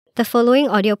The following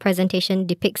audio presentation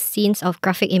depicts scenes of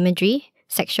graphic imagery,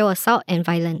 sexual assault, and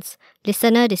violence.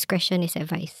 Listener discretion is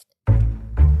advised.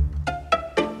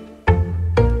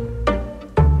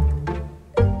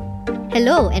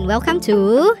 Hello and welcome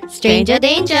to Stranger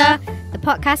Danger, the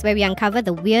podcast where we uncover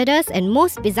the weirdest and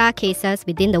most bizarre cases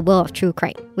within the world of true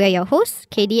crime. We are your hosts,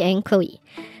 Katie and Chloe.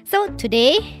 So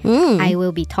today, I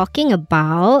will be talking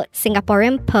about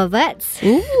Singaporean perverts.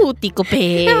 Ooh,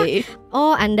 tikope.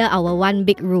 All under our one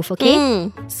big roof, okay?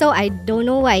 So I don't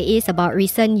know what it is about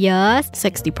recent years.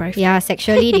 Sex deprived. Yeah,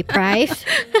 sexually deprived.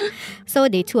 So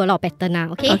they do a lot better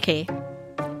now, okay? Okay.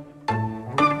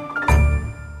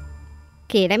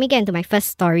 Okay, let me get into my first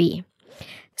story.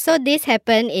 So this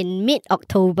happened in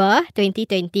mid-October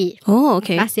 2020. Oh,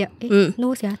 okay. Last year.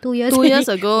 No, 2 years 2 years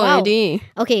ago Wow. already.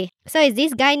 Okay, so it's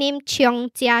this guy named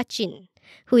Cheong Jia Jin,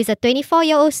 who is a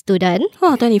 24-year-old student,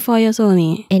 Oh, 24 years old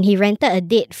only. and he rented a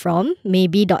date from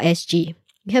maybe.sg.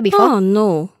 You heard before? Oh,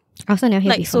 no. I also never heard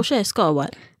Like before. social escort or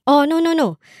what? Oh,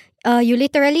 no. You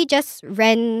literally just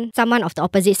rent someone of the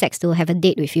opposite sex to have a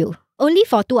date with you. Only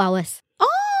for 2 hours.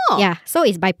 Oh. Yeah, so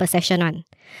it's by possession one.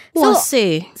 What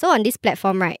say? So on this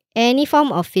platform, right, any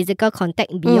form of physical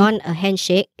contact beyond a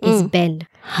handshake is banned.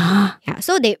 Huh? Yeah,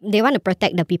 so they want to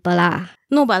protect the people lah.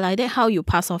 No, but like that, how you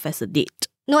pass off as a date?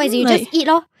 No, as in you Like- just eat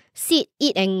lor. Sit,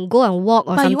 eat and go and walk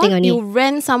or But something you only.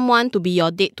 rent someone to be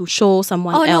your date to show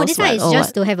someone Oh else. no, this one what, is or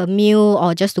just to have a meal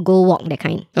or just to go walk, that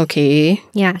kind. what? Okay.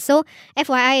 Yeah, so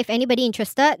FYI, if anybody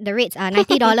interested, the rates are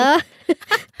 $90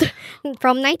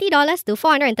 from $90 to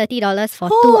 $430 for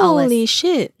 2 hours. Holy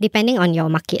shit. Depending on your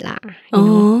market lah. You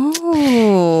know.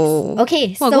 Oh.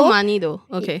 Okay, Well, so good money though.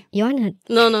 Okay. you want to...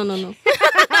 No.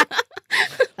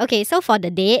 Okay, so for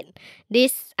the date,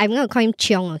 I'm going to call him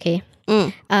Cheong, okay?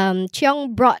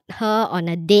 Cheong brought her on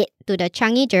a date to the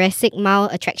Changi Jurassic Mall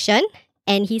attraction,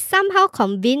 and he somehow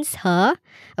convinced her,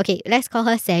 okay, let's call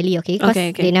her Sally, okay? Because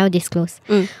Okay. they now disclose.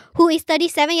 Who is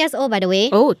 37 years old, by the way,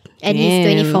 Oh, and he's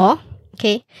damn. 24.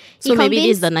 Okay. So maybe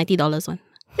this is the $90 one.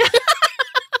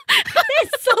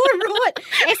 That's so rude.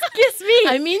 Excuse me.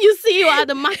 I mean, you see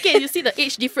the market, you see the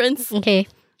age difference. Okay,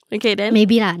 Okay, then.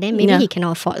 maybe lah. Then maybe Yeah. he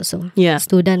cannot afford also. Yeah.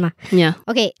 Student ma. Yeah.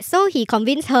 Okay, so he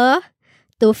convinced her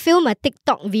to film a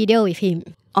TikTok video with him.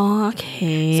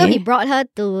 Okay. So he brought her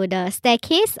to the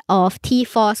staircase of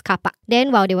T4's car park.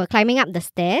 Then while they were climbing up the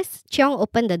stairs, Cheong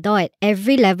opened the door at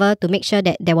every level to make sure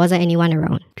that there wasn't anyone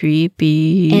around.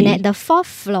 Creepy. And at the 4th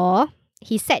floor,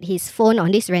 he set his phone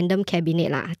on this random cabinet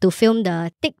lah to film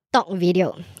the TikTok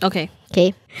video. Okay.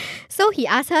 Okay. So he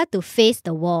asked her to face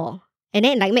the wall. And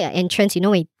then like make an entrance, you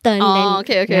know, when he turned. Oh,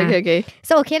 then, okay.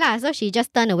 So okay lah. So she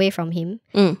just turned away from him.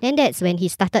 Then that's when he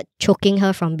started choking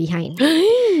her from behind.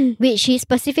 Which he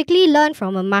specifically learned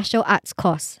from a martial arts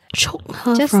course. Choke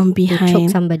her Just from to choke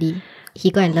behind. somebody. He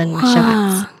go and learn martial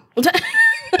arts.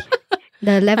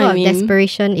 The level I of mean-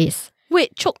 desperation is...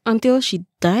 Wait, choke until she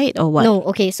died or what? No,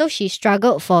 okay. So she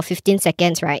struggled for 15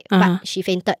 seconds, right? Uh-huh. But she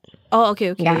fainted. Oh,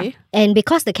 okay. Yeah. And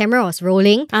because the camera was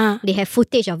rolling, Ah. they have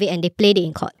footage of it and they played it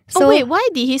in court. So Oh, wait, why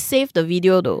did he save the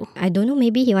video though? I don't know,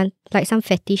 maybe he want like some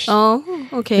fetish. Oh,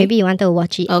 okay. Maybe he wanted to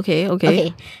watch it. Okay.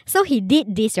 Okay. So he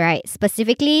did this, right?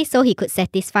 Specifically so he could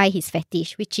satisfy his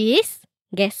fetish, which is,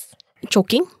 guess.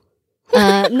 Choking?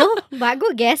 No, but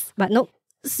good guess, but no.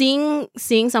 Seeing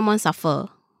someone suffer.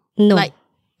 No. Like,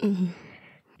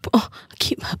 oh,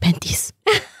 keep her panties.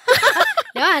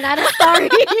 That one another story.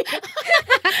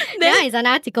 That one is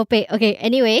another tikope. Okay,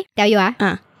 anyway, tell you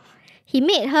he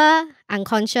made her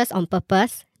unconscious on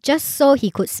purpose just so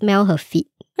he could smell her feet.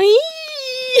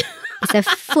 It's a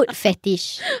foot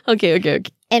fetish. Okay.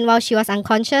 And while she was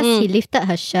unconscious, he lifted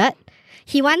her shirt.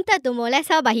 He wanted to molest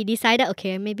her, but he decided,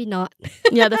 okay, maybe not.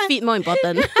 Yeah, the feet more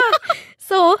important.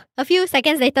 So, a few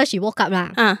seconds later, she woke up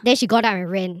lah. Then she got up and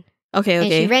ran. Okay. And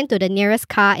she ran to the nearest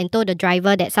car and told the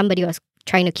driver that somebody was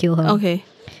trying to kill her. Okay.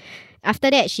 After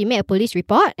that, she made a police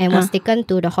report and was taken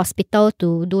to the hospital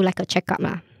to do like a checkup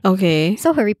lah. Okay.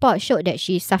 So her report showed that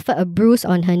she suffered a bruise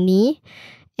on her knee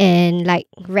and like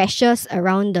rashes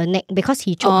around the neck because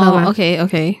he choked her.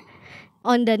 Okay.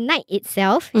 On the night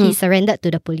itself, he surrendered to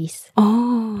the police.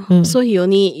 Oh, so he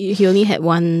only had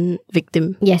one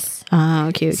victim. Yes.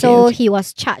 Okay. So he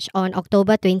was charged on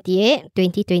October 28,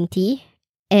 2020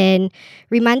 and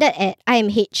remanded at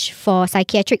IMH for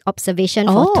psychiatric observation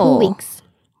for 2 weeks.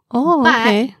 Oh, But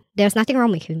okay. there was nothing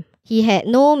wrong with him. He had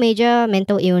no major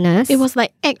mental illness. It was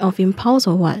like act of impulse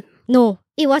or what? No,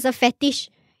 it was a fetish.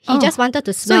 He just wanted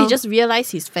to smell. So he just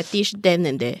realized his fetish then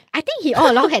and there. I think he all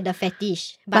along had the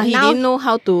fetish. But he now didn't know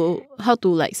how to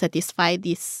like satisfy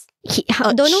this. he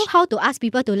don't know how to ask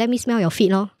people to let me smell your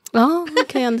feet, lor. Oh,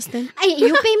 okay, understand. Hey,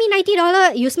 you pay me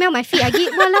 $90, you smell my feet. I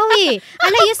give, walao eh. I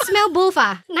let you smell both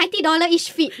 $90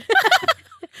 each feet.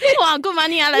 Wow, good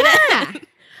money like that.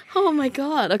 Oh my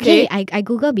god, okay. I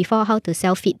Google before how to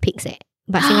sell feet pics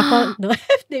But Singapore don't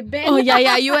have, they ban. Oh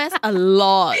yeah, US a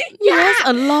lot. US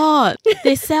a lot.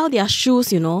 They sell their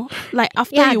shoes, like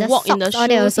after you the walk in the socks, all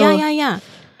that shoes. also. Yeah.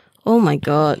 Oh my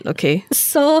god, okay.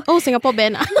 So Singapore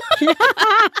ban.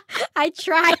 I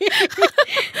try.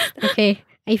 Okay.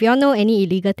 If you all know any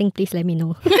illegal thing, please let me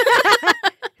know.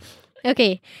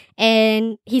 Okay.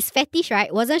 And his fetish,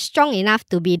 right, wasn't strong enough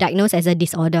to be diagnosed as a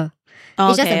disorder.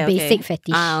 It's just a basic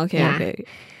fetish. Okay.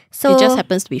 So it just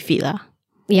happens to be feet lah.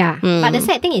 Yeah. But the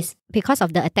sad thing is, because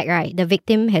of the attack, right, the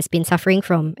victim has been suffering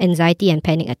from anxiety and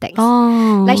panic attacks.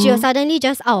 Oh. Like she was suddenly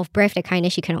just out of breath, the kind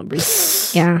that she cannot breathe.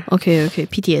 Yeah. Okay.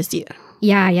 PTSD.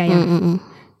 Yeah.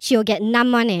 She will get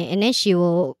numb and then she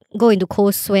will go into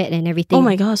cold sweat and everything. Oh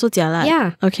my god, so jialat.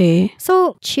 Yeah. Okay.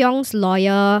 So Cheong's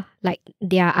lawyer, like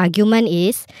their argument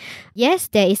is, yes,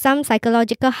 there is some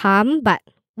psychological harm, but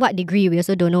what degree we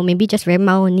also don't know. Maybe just very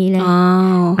mild only.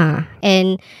 Oh.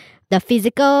 And the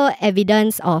physical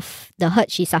evidence of the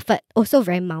hurt she suffered also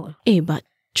very mild. But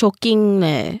choking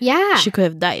leh. Yeah. She could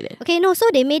have died leh. Okay, no, so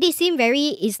they made it seem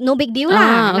it's no big deal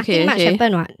lah. Nothing much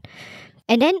happened what.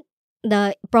 And then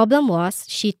the problem was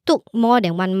she took more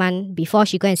than 1 month before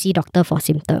she go and see doctor for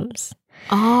symptoms.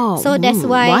 Oh. So that's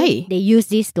why they use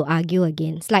this to argue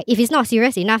against. Like if it's not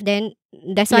serious enough, then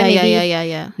that's why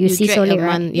Yeah. you see so late,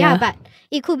 right? Month, yeah, but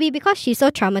it could be because she's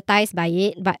so traumatized by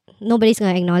it, but nobody's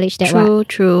gonna acknowledge that.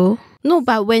 True. No,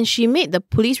 but when she made the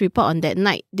police report on that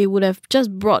night, they would have just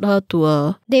brought her to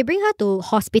a... They bring her to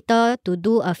hospital to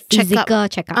do a physical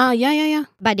checkup. Yeah.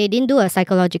 But they didn't do a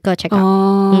psychological checkup.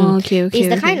 Oh, okay. It's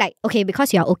the kind like, okay,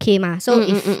 because you're okay ma. So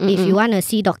if you want to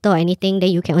see doctor or anything, then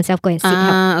you can yourself go and seek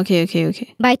help.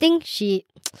 Okay. But I think she...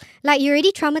 Like, you're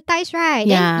already traumatized, right?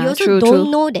 Yeah, then you also don't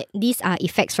know that these are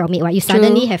effects from it, right? You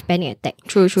suddenly have panic attack.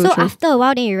 True. After a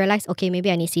while, then you realize, okay,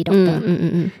 maybe I need to see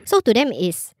doctor. So to them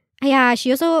is... Yeah, she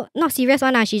also not serious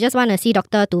one. She just want to see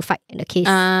doctor to fight the case.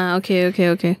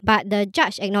 Okay. But the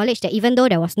judge acknowledged that even though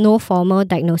there was no formal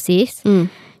diagnosis,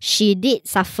 she did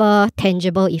suffer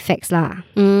tangible effects lah.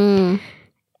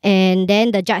 And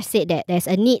then the judge said that there's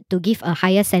a need to give a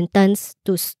higher sentence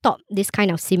to stop this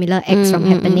kind of similar acts from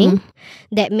happening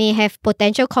that may have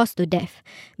potential cause to death.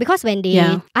 Because when they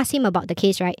asked him about the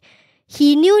case, right,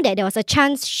 he knew that there was a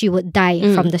chance she would die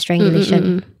from the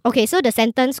strangulation. Okay, so the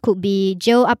sentence could be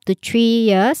jail up to 3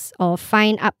 years or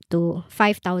fine up to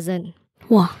 5,000.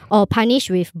 Wow. Or punished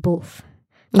with both.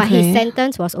 But his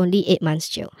sentence was only 8 months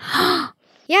jail.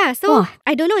 Yeah, so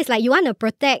I don't know. It's like you want to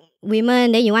protect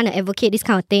women, then you want to advocate this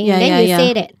kind of thing. Then you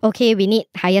say that, okay, we need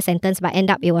higher sentence, but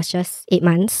end up it was just 8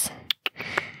 months.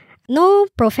 No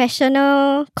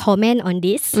professional comment on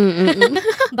this.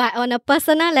 But on a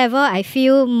personal level, I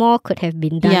feel more could have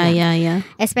been done. Yeah.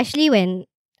 Especially when,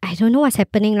 I don't know what's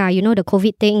happening lah. You know, the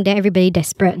COVID thing, then everybody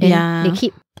desperate. Then they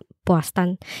keep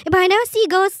puastan. But I never see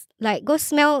girls like go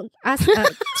smell,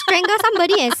 strangle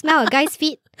somebody and smell a guy's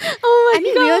feet. Oh my God. I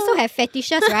mean, we also have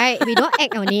fetishes, right? We don't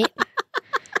act on it.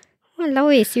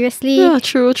 Walao, seriously. Yeah,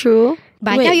 true.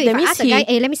 But I tell you, if I ask a guy,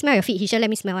 hey, let me smell your feet, he should let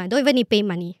me smell. I don't even need pay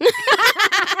money.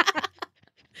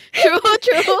 True.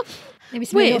 Let me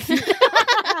smell your feet.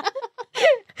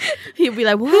 He'll be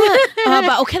like, what?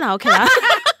 But okay lah.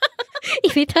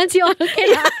 If he turns you on, okay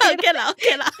lah. Okay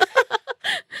lah.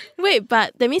 Wait,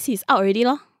 but that means he's out already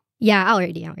lor? Yeah, out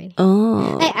already.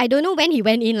 Oh. I don't know when he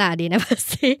went in lah. They never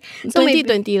say. So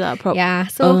 2020 lah, probably. Yeah,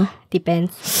 so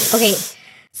depends. Okay,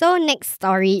 so next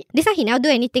story. This one he never do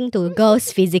anything to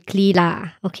girls physically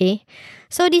lah. Okay,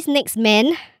 so this next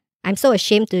man, I'm so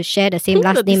ashamed to share the same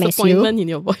last name as you. Disappointment in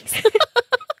your voice.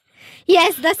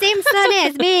 Yes, the same surname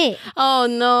as me. Oh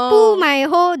no. Pull my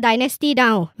whole dynasty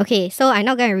down. Okay, so I'm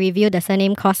not going to reveal the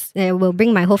surname cause it will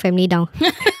bring my whole family down.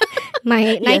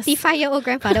 My 95-year-old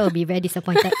grandfather will be very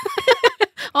disappointed.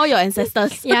 All your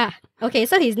ancestors. Yeah. Okay,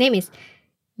 so his name is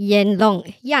Yan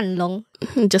Long.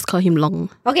 Just call him Long.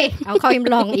 Okay, I'll call him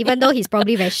Long, even though he's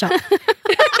probably very short.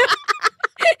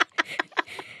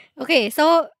 Okay,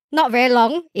 so not very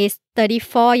long, is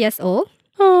 34 years old.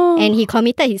 Oh. And he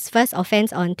committed his first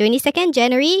offense on 22nd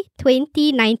January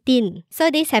 2019. So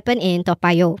this happened in Toa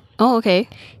Payoh. Oh, okay.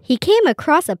 He came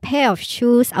across a pair of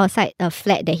shoes outside a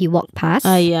flat that he walked past.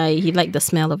 Yeah, he liked the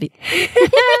smell of it.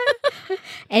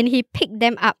 And he picked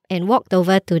them up and walked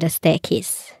over to the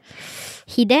staircase.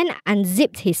 He then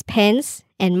unzipped his pants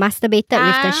and masturbated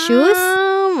with the shoes.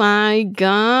 Oh my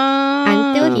god.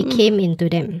 Until he came into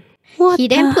them. What he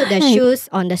then put the heck? shoes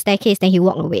on the staircase, then he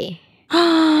walked away.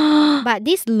 But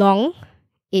this Long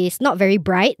is not very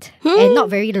bright and not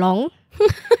very long.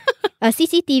 A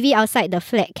CCTV outside the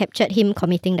flat captured him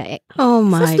committing the act. Oh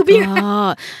my stupid.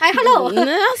 god. Hello.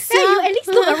 Yeah, You at least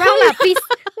look around lah, please.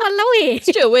 Walao eh.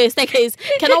 Straight away, staircase.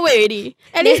 Cannot wait already.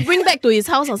 At least bring back to his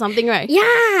house or something, right?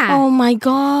 Yeah. Oh my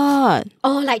god.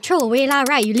 Or like throw away lah,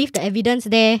 right? You leave the evidence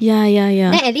there. Yeah.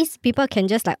 Then at least people can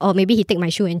just like, oh, maybe he take my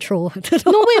shoe and throw.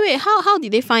 No, wait. How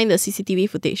did they find the CCTV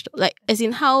footage though? Like, as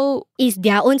in how... It's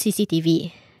their own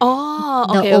CCTV. Oh,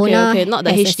 The okay. owner Not the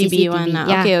has a HDB CCTV, one.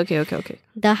 yeah. Okay.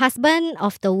 The husband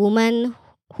of the woman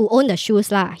who owned the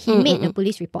shoes lah, he made a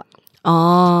police report.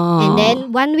 Oh. And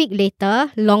then 1 week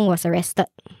later, Long was arrested.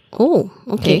 Oh,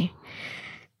 okay.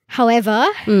 However,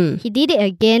 he did it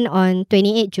again on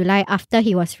 28 July after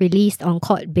he was released on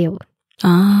court bail.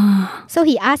 Ah. So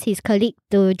he asked his colleague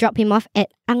to drop him off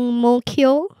at Ang Mo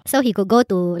Kio so he could go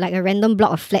to like a random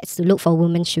block of flats to look for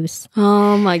women's shoes.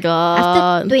 Oh my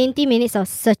god. After 20 minutes of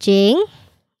searching,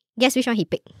 guess which one he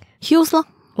picked? Heels lah.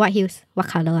 What heels? What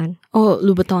colour one? Oh,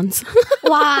 Louboutins.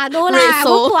 Wow, no Red lah.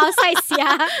 sole. Won't put outside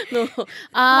sia. No.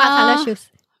 What colour shoes?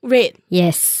 Red.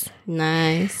 Yes.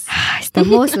 Nice. It's the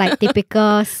most like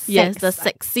typical sex. Yes, the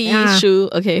sexy Yeah. shoe.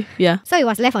 Okay, yeah. So it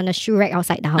was left on the shoe rack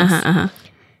outside the house. Uh-huh.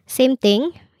 Same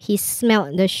thing. He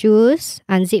smelled the shoes,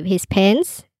 unzipped his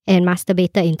pants, and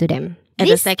masturbated into them. At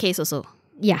the staircase also.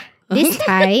 Yeah. This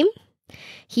time,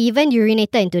 he even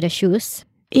urinated into the shoes.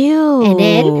 Ew. And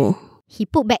then he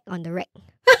put back on the rack.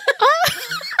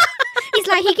 It's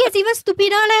like he gets even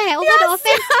stupider over the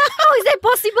offense. How is that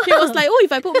possible? He was like, oh,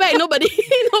 if I put back, nobody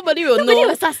will know. Nobody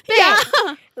will suspect. Yeah.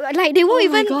 Like they won't Oh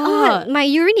my even, God. my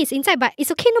urine is inside, but it's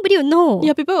okay, nobody will know.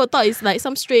 Yeah, people will thought it's like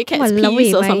some stray cat's Walao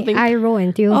piece eh, or my something. eye roll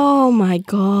until. Oh my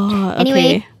god.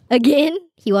 Anyway, Okay. again,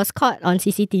 he was caught on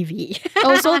CCTV.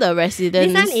 Also the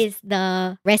residents. This one is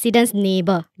the resident's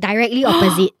neighbor, directly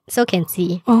opposite, so can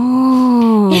see.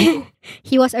 Oh.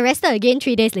 He was arrested again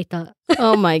 3 days later.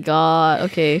 Oh my god.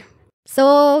 Okay.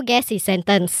 So, guess his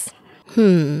sentence.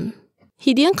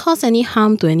 He didn't cause any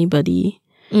harm to anybody.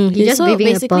 He just so living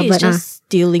a basically pervert. it's just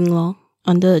stealing law,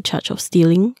 under the charge of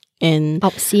stealing and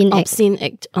Obscene act.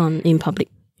 act in public.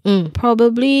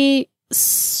 Probably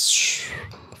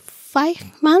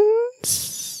 5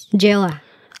 months. Jail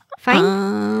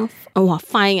Fine?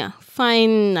 Fine.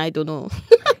 Fine, I don't know.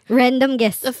 Random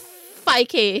guess.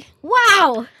 5K.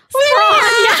 Wow!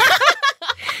 Really?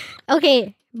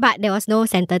 Okay, but there was no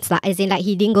sentence lah. As in like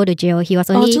he didn't go to jail. He was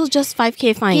only So just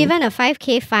 5K fine. given a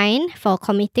 5K fine for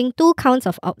committing 2 counts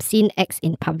of obscene acts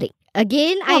in public.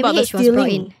 Again, How about the IMH was brought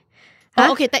stealing? in.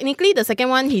 Oh, okay, technically the second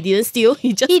one he didn't steal.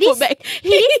 He just He put did- back. He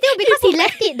didn't steal because he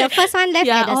left it. The first one left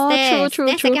Yeah, at the oh, stairs. true,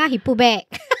 Then second one he put back.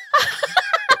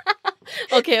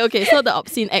 Okay. So the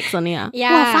obscene acts only. Yeah.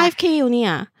 Wow, 5K only.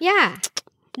 Yeah.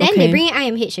 Then Okay. they bring in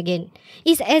IMH again.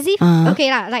 It's as if,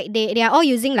 okay lah, like they are all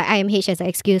using like IMH as an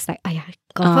excuse, like,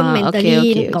 confirm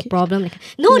mentally okay. got problem. Like,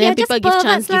 no, Then they're just people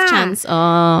perverts give chance.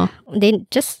 Oh. They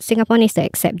just, Singapore needs to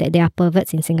accept that there are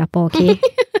perverts in Singapore, okay?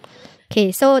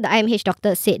 Okay, so the IMH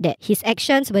doctor said that his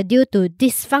actions were due to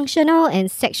dysfunctional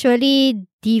and sexually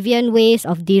deviant ways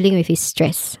of dealing with his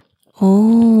stress.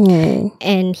 Oh.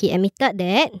 And he admitted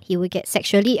that he would get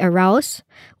sexually aroused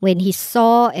when he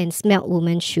saw and smelled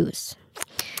women's shoes.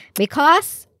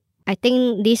 Because I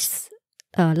think this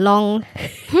long,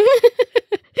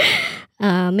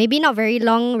 maybe not very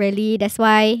long really, that's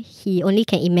why he only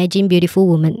can imagine beautiful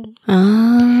women.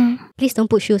 Please don't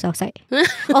put shoes outside.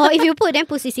 Or if you put, then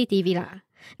put CCTV lah.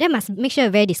 Then must make sure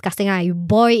very disgusting lah. You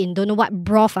boil in don't know what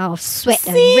broth out of sweat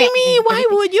and See rat me, and why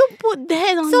everything. would you put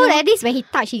that on So your... at least when he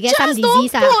touch, he gets some Just don't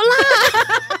disease put lah.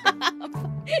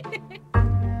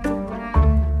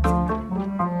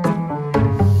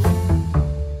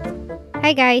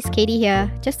 Hi guys, Katie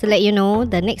here. Just to let you know,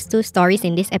 the next 2 stories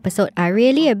in this episode are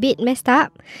really a bit messed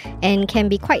up and can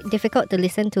be quite difficult to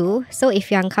listen to. So if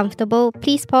you're uncomfortable,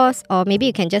 please pause or maybe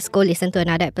you can just go listen to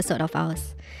another episode of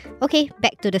ours. Okay,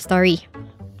 back to the story.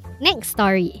 Next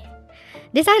story.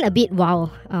 This one a bit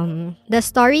wow. The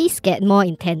stories get more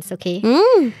intense, okay?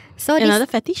 So this Another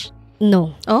fetish?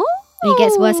 no. Oh. It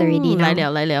gets worse already now.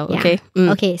 来了. Yeah. Okay.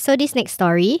 Okay, so this next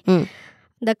story,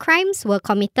 the crimes were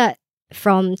committed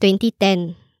from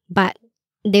 2010, but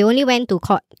they only went to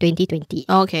court 2020.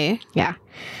 Okay. Yeah.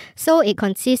 So it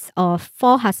consists of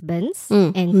 4 husbands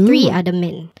and 3 other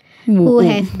men who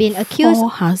have been accused. 4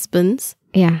 husbands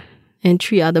Yeah. and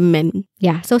 3 other men.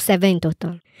 Yeah, so 7 in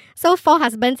total. So 4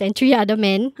 husbands and 3 other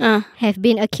men have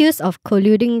been accused of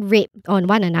colluding rape on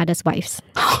one another's wives.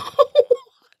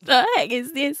 the heck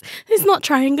is this? It's not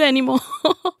triangle anymore.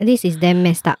 This is damn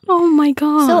messed up. Oh my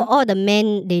god. So all the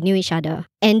men, they knew each other.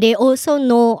 And they also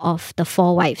know of the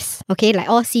 4 wives. Okay, like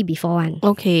all see before one.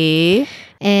 Okay.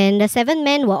 And the 7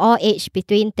 men were all aged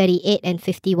between 38 and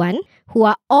 51, who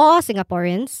are all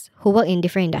Singaporeans who work in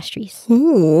different industries.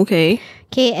 Oh, okay.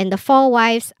 Okay, and the 4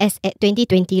 wives, as at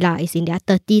 2020 lah, is in their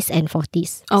 30s and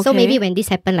 40s. So Okay. maybe when this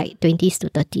happened, like 20s to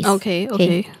 30s. Okay.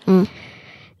 Mm.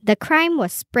 The crime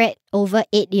was spread over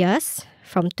 8 years,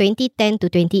 from 2010 to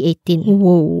 2018.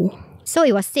 Whoa. So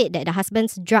it was said that the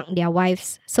husbands drugged their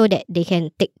wives so that they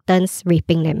can take turns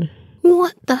raping them.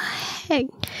 What the heck?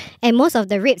 And most of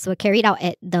the rapes were carried out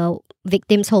at the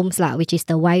victims' homes lah, which is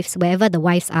the wives, wherever the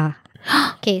wives are.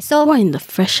 Okay, so What in the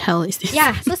fresh hell is this?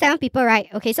 yeah, so 7 people, right?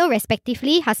 Okay, so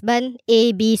respectively, husband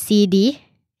A, B, C, D,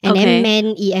 and Okay. then men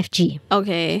E, F, G.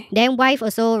 Okay. Then wife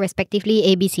also respectively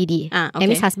A, B, C, D. Okay. That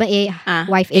means husband A,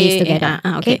 wife A is together.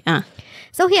 Okay.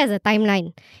 So here's the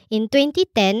timeline. In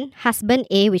 2010, husband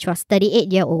A, which was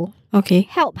 38-year-old, Okay.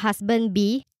 helped husband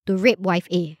B to rape wife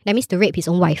A. That means to rape his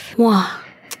own wife. Wow.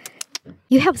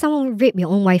 You help someone rape your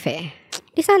own wife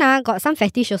This one got some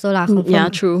fetish also lah. Confirm. Yeah,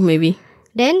 true, maybe.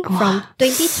 Then from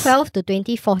 2012 to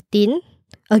 2014,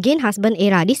 again husband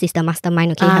A lah. This is the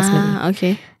mastermind, okay, husband.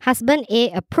 Okay. Husband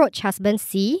A approached husband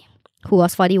C, who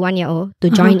was 41-year-old, to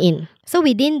join in. So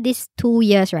within these 2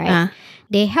 years, right,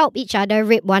 they help each other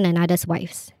rape one another's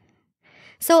wives.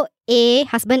 So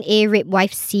husband A raped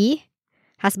wife C,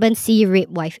 husband C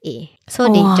raped wife A. So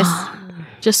they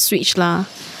just switch lah.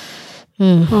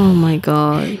 Hmm. Oh my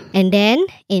god. And then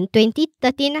in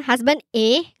 2013, husband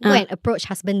A go and approach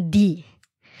husband D,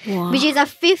 which is a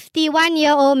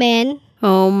 51-year-old man,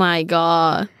 Oh my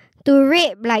god. to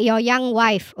rape like your young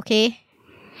wife, okay?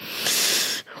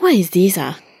 What is this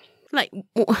Like,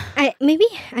 I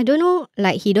don't know,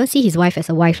 like he don't see his wife as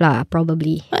a wife lah,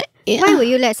 probably. yeah. Why would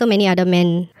you let so many other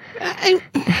men? I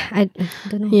I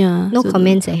don't know. yeah. No so-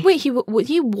 comments Wait, would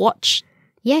he watch?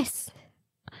 Yes,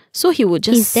 So he would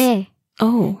he's just there.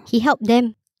 Oh. He helped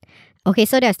them. Okay,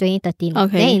 so that's 2013.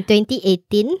 Okay. Then in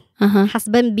 2018, Uh-huh.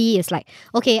 husband B is like,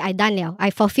 okay, I done liao. I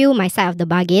fulfill my side of the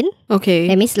bargain. Okay.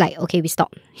 That means like, okay, we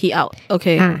stop. He out.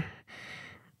 Okay.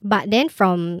 But then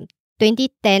from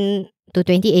 2010 to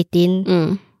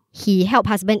 2018, he helped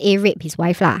husband A rape his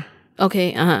wife lah.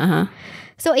 Okay.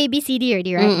 So A, B, C, D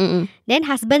already, right? Mm. Then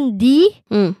husband D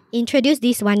Mm. introduced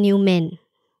this one new man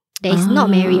that is not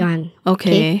married one.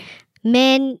 Okay.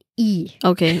 Man E,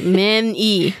 Okay. Man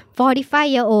E.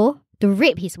 45-year-old, to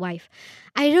rape his wife.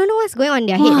 I don't know what's going on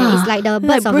in their head. Wow. It's like the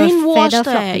birds Like of a brainwashed feather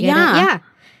flock eh. together. Yeah.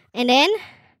 And then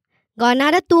got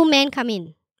another 2 men come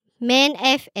in. Man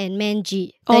F and Man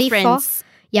G. All 34. friends.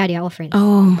 Yeah, they are all friends.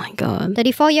 Oh my god.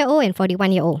 34-year-old and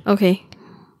 41-year-old. Okay.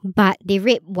 But they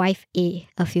raped wife A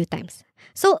a few times.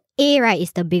 So A, right,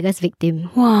 is the biggest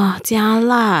victim. Wow,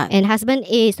 jialat. And husband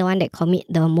A is the one that commit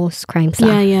the most crimes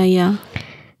lah. Yeah.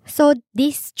 So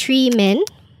these 3 men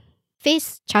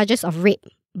face charges of rape,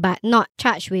 but not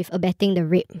charged with abetting the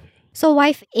rape. So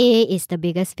wife A is the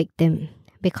biggest victim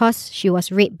because she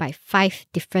was raped by 5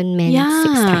 different men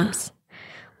 6 times.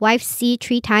 Wife C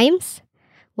 3 times.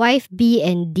 Wife B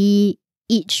and D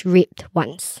each raped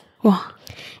once. Wow.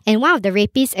 And one of the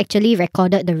rapists actually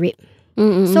recorded the rape.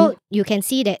 So you can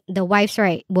see that the wives,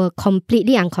 right, were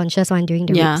completely unconscious during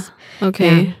the rapes.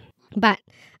 Okay. Yeah. But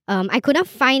I couldn't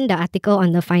find the article on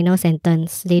the final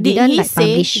sentence. They Did didn't he say?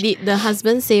 publish. Did the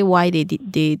husband say why they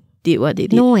did what they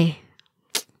did? No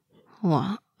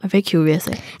Wow. I'm very curious.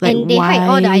 Like, and they hide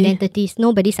all the identities.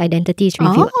 Nobody's identity is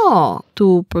revealed. Oh,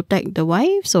 to protect the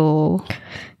wives or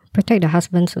Protect the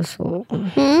husbands also.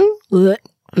 But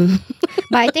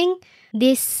But I think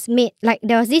this made, like,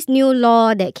 there was this new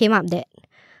law that came up that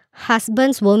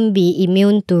husbands won't be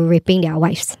immune to raping their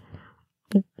wives.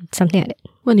 Something like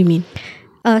that. What do you mean?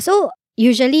 So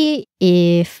usually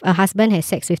if a husband has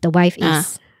sex with the wife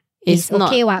it's not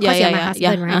okay because you're my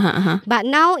husband, right? Uh-huh. But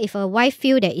now if a wife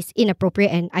feel that it's inappropriate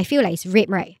and I feel like it's rape,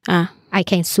 right? I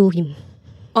can sue him.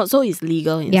 Oh, so it's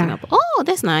legal in Singapore. Oh,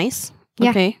 that's nice. Yeah.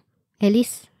 Okay. At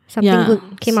least something good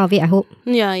came out of it, I hope.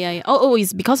 Yeah. Oh,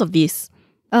 it's because of this.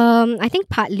 I think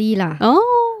partly lah.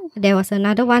 Oh. There was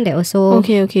another one that also...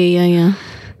 Okay, yeah.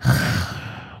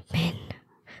 Man.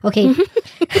 Okay.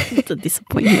 It's a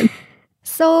disappointment.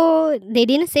 So they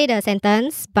didn't say the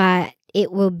sentence, but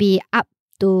it will be up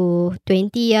to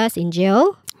 20 years in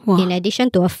jail, in addition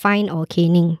to a fine or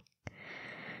caning.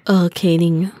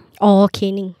 Caning. Or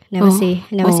caning. Never say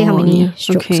how many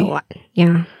strokes or what.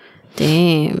 Yeah.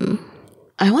 Damn.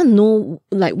 I want to know,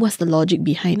 like, what's the logic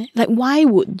behind it? Like, why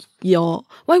would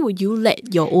you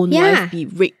let your own wife be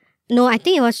raped? No, I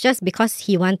think it was just because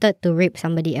he wanted to rape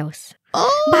somebody else.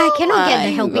 Oh, But I cannot get the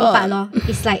my helping God. part lor.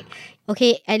 It's like,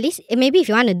 okay, at least maybe if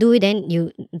you want to do it, then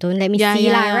you don't let me see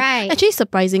lah, right? Actually,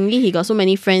 surprisingly, he got so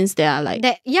many friends that are like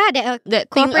that are that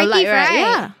think cooperative, alike, right? right?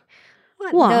 Yeah.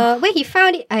 What Wow. the where he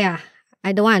found it?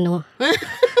 I don't want to know.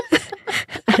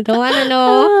 I don't want to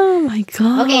know. Oh my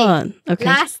God. Okay.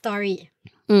 Last story.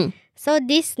 Mm. So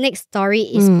this next story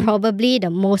is probably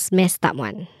the most messed up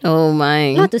one. Oh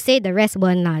my. Not to say the rest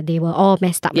weren't lah. They were all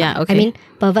messed up. Yeah, lah. okay. I mean,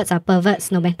 perverts are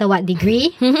perverts no matter what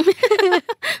degree.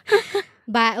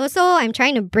 But also, I'm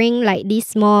trying to bring like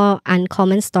these more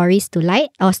uncommon stories to light,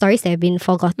 or stories that have been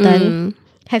forgotten.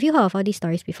 Have you heard of all these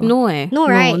stories before? No, eh. No,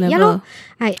 right? Never. Yeah, no.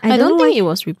 I I don't know think why- it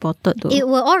was reported though. It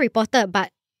were all reported,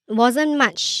 but wasn't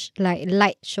much like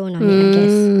light shown on it, I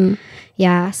guess.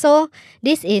 Yeah, so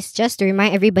this is just to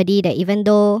remind everybody that even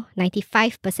though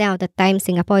 95% of the time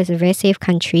Singapore is a very safe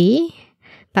country,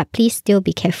 but please still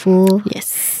be careful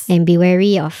Yes. and be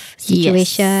wary of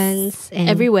situations. And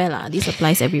Everywhere lah. This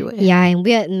applies everywhere. yeah, and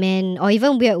weird men or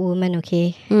even weird women,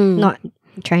 okay? Not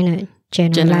trying to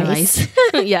generalize.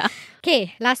 Yeah.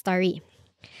 Okay, last story.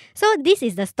 So this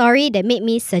is the story that made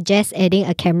me suggest adding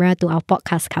a camera to our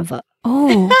podcast cover.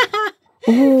 Oh.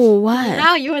 Oh, what?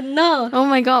 Now you will know. Oh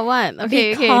my God, what?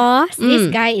 Okay, Because this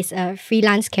guy is a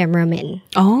freelance cameraman.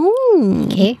 Oh.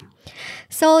 Okay.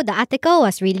 So the article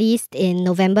was released in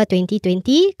November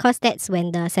 2020 because that's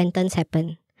when the sentence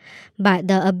happened. But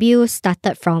the abuse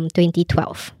started from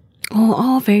 2012.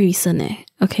 Oh, very recent eh.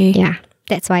 Okay. Yeah,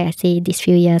 that's why I say these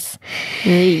few years.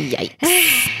 Yikes.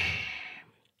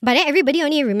 But then everybody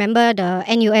only remember the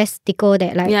NUS tico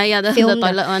that like the filmed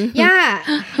toilet one. Yeah.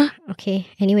 Okay.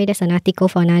 Anyway, that's an article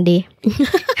for another day.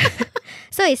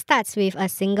 So it starts with a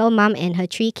single mom and her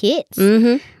 3 kids.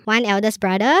 One eldest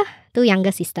brother, 2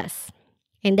 younger sisters.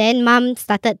 And then mom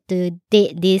started to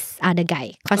date this other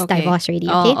guy because divorced already.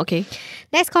 Okay? Oh, okay.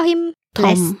 Let's call him Tom.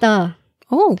 Lester.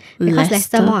 Oh, Because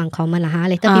Lester more uncommon.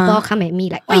 Later people come at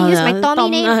me like, why you use my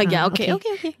Tommy name? Yeah, okay.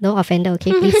 Don't offend her, okay,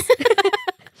 please.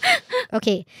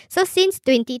 Okay, so since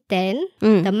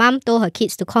 2010, the mom told her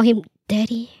kids to call him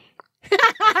Daddy.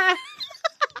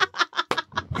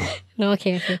 No,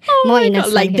 okay. Oh More my innocent.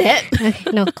 God, like okay. that?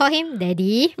 Okay, no, call him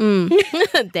Daddy.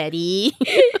 Daddy.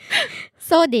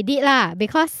 So they did lah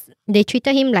because they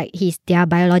treated him like he's their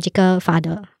biological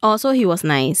father. Oh, so he was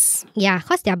nice. Yeah,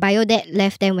 because their bio dad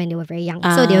left them when they were very young.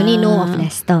 So they only know of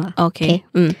Lester. Okay.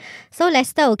 So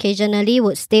Lester occasionally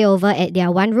would stay over at their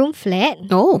 1-room flat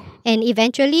Oh. and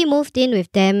eventually moved in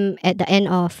with them at the end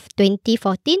of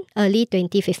 2014, early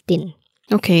 2015.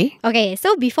 Okay. Okay,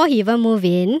 so before he even moved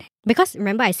in, because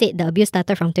remember I said the abuse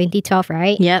started from 2012,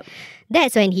 right? Yep.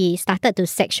 That's when he started to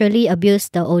sexually abuse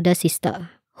the older sister,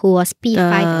 who was P5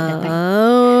 at the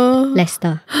time,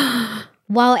 Lester.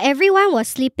 While everyone was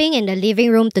sleeping in the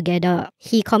living room together,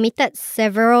 he committed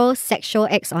several sexual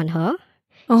acts on her.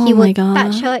 Oh He my would God.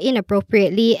 touch her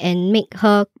inappropriately and make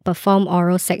her perform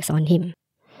oral sex on him.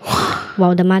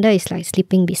 While the mother is like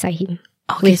sleeping beside him.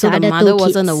 Okay, with so the the other mother 2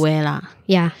 wasn't kids. aware lah.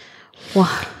 Yeah.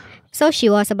 Wow. So she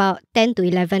was about 10 to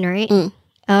 11, right?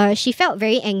 She felt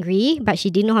very angry, but she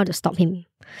didn't know how to stop him,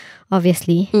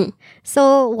 obviously.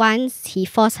 So once he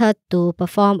forced her to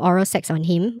perform oral sex on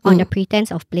him on the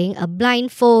pretense of playing a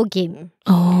blindfold game.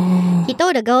 Oh. He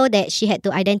told the girl that she had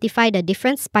to identify the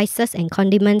different spices and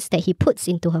condiments that he puts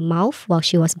into her mouth while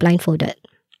she was blindfolded.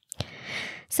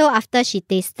 So after she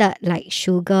tasted like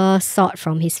sugar, salt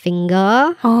from his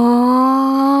finger,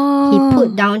 Oh. he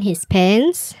put down his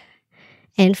pants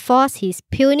and forced his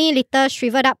puny little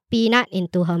shriveled up peanut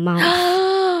into her mouth.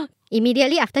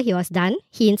 Immediately after he was done,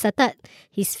 he inserted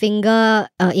his finger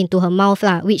into her mouth,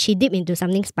 which he dipped into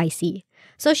something spicy.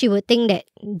 So she would think that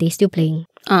they're still playing.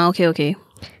 Okay.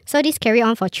 So this carried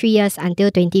on for 3 years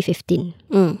until 2015.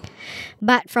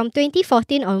 But from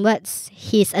 2014 onwards,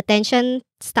 his attention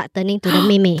started turning to the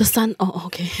meme. The son. Oh,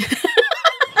 okay.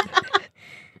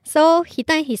 So he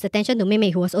turned his attention to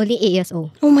Meme, who was only 8 years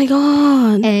old, Oh my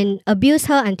God. and abused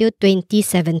her until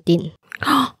 2017.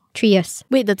 3 years.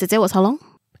 Wait, the 姐姐 was how long?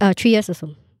 3 years or so.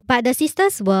 But the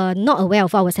sisters were not aware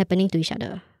of what was happening to each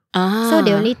other. Ah. So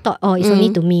they only thought, it's only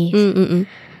to me.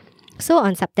 So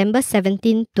on September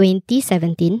 17,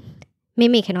 2017,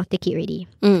 Meme cannot take it already.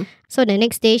 So the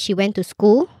next day, she went to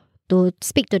school to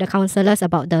speak to the counselors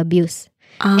about the abuse.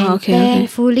 And Okay.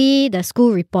 thankfully, the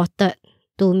school reported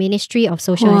to Ministry of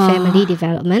Social and Family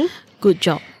Development. Good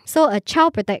job. So a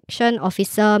child protection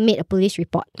officer made a police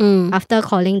report after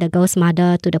calling the girl's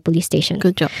mother to the police station.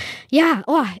 Good job. Yeah,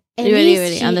 at Really, least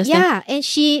really she, understand. and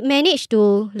she managed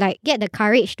to like get the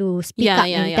courage to speak up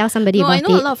and tell somebody No, about I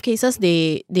know it. a lot of cases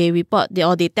they report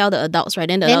or they tell the adults, right?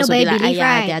 Then the Then adults will be nobody like, believe,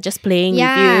 right? they are just playing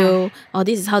Yeah. with you. Or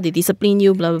this is how they discipline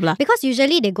you, blah, blah, blah. Because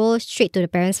usually they go straight to the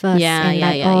parents first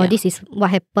and this is what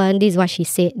happened, this is what she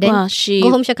said. Then Wow, she,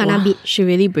 go home, she kena beat. She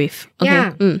really brave. Okay.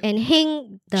 Yeah, and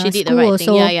hang the She did the school right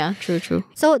also. thing. True.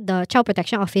 So the child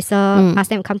protection officer asked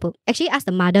them to come to, actually asked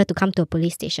the mother to come to a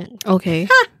police station. Okay.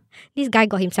 This guy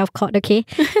got himself caught, okay?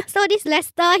 So this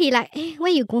Lester, he like,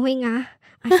 where you going ah?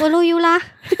 I follow you lah.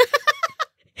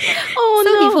 Oh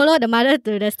So no. he followed the mother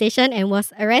to the station and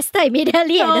was arrested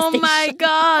immediately at the Oh station. my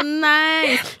god,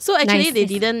 nice. So actually Nice, they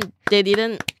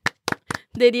yes.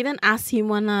 didn't ask him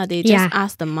one lah. They just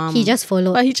asked the mom. He just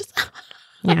followed. But he just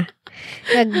Yeah.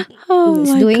 oh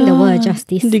He's my doing the world God.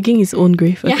 justice. Digging his own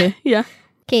grave. Okay. Yeah.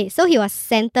 Okay, so he was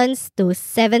sentenced to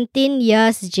 17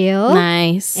 years jail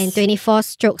Nice. and 24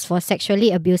 strokes for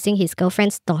sexually abusing his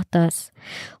girlfriend's daughters,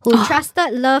 who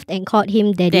trusted, loved, and called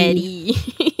him daddy.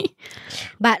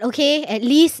 But okay, at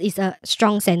least it's a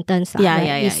strong sentence.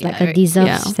 It's like a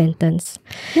deserved sentence.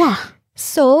 Wow.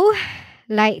 So,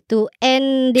 like to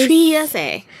end this 3 years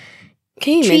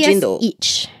Can you 3 imagine years though?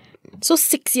 each. So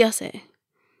 6 years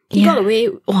He got away.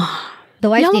 Wow. The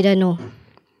wife Yeah. didn't know.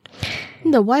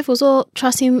 The wife also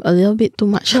trusts him a little bit too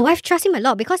much. The wife trusts him a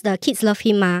lot because the kids love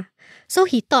him ma. So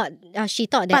she thought that he's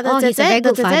a very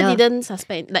good the father. didn't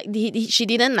suspect. Like she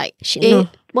didn't like. No.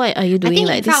 What are you I doing think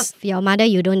like in front this? of your mother,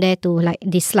 you don't dare to like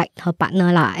dislike her partner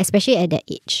lah, especially at that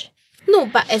age. No,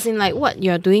 but as in like what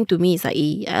you're doing to me is like,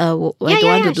 I don't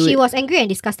want to do She it. was angry and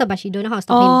disgusted, but she don't know how to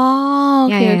stop him. Oh,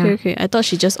 okay, Yeah. okay. I thought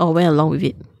she just went along with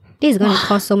it. This is going to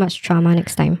cause so much trauma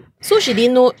next time. So she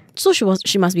didn't know. So she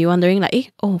must be wondering like,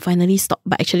 finally stop.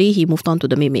 But actually he moved on to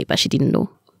the maid, but she didn't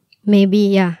know. Maybe,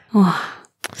 yeah. Oh.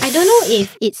 I don't know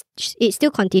if it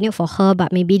still continued for her,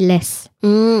 but maybe less.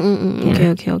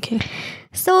 Okay.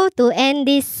 So to end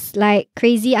this like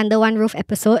crazy under one roof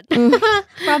episode,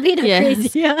 probably the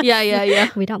craziest. Yeah.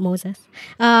 Without Moses.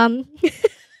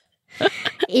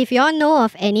 If you all know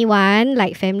of anyone,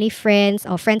 like family, friends,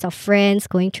 or friends of friends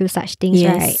going through such things,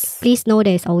 right? Please know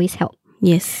there is always help.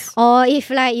 Yes. Or if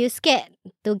like you're scared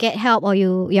to get help or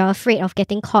you're afraid of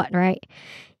getting caught, right?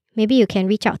 Maybe you can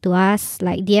reach out to us,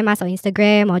 like DM us on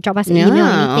Instagram or drop us an email or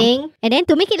anything. And then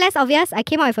to make it less obvious, I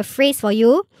came up with a phrase for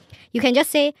you. You can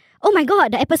just say, oh my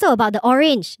god, the episode about the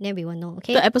orange. Then we will know,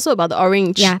 okay? The episode about the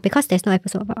orange. Yeah, because there's no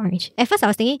episode about orange. At first I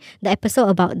was thinking the episode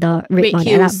about the red Red Modella,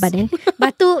 heels.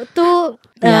 but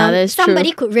that's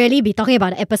somebody true. could really be talking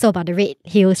about the episode about the red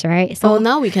heels, right? So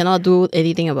now we cannot do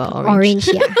anything about orange. orange,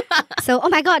 yeah. So, oh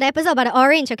my god, the episode about the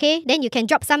orange, okay? Then you can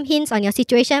drop some hints on your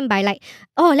situation by like,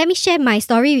 oh, let me share my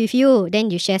story with you. Then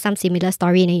you share some similar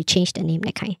story and then you change the name,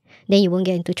 that kind. Then you won't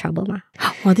get into trouble, ma.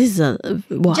 Wow, this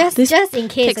is Just in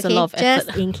case, takes okay? a lot of effort.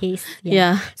 Just in case.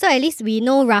 Yeah. So at least we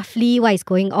know roughly what is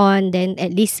going on. Then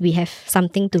at least we have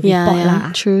something to report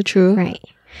lah. True. Right.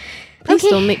 Please Okay.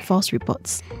 don't make false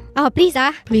reports. Oh, please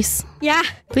Please. Yeah.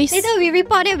 Please. Later we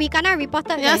report, then we cannot report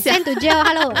it. Yes, Sent to jail.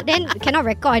 Hello. Then cannot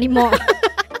record anymore.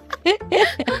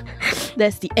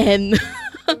 That's the end.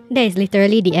 That is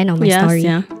literally the end of my story.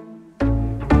 Yeah.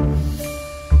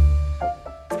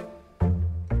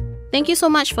 Thank you so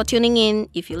much for tuning in.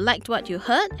 If you liked what you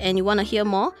heard and you want to hear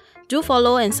more, do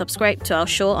follow and subscribe to our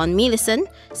show on MeListen,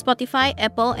 Spotify,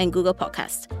 Apple, and Google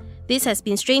Podcasts. This has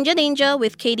been Stranger Danger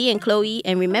with Katie and Chloe,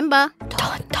 and remember,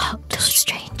 Don't talk to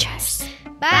strangers.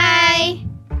 Bye.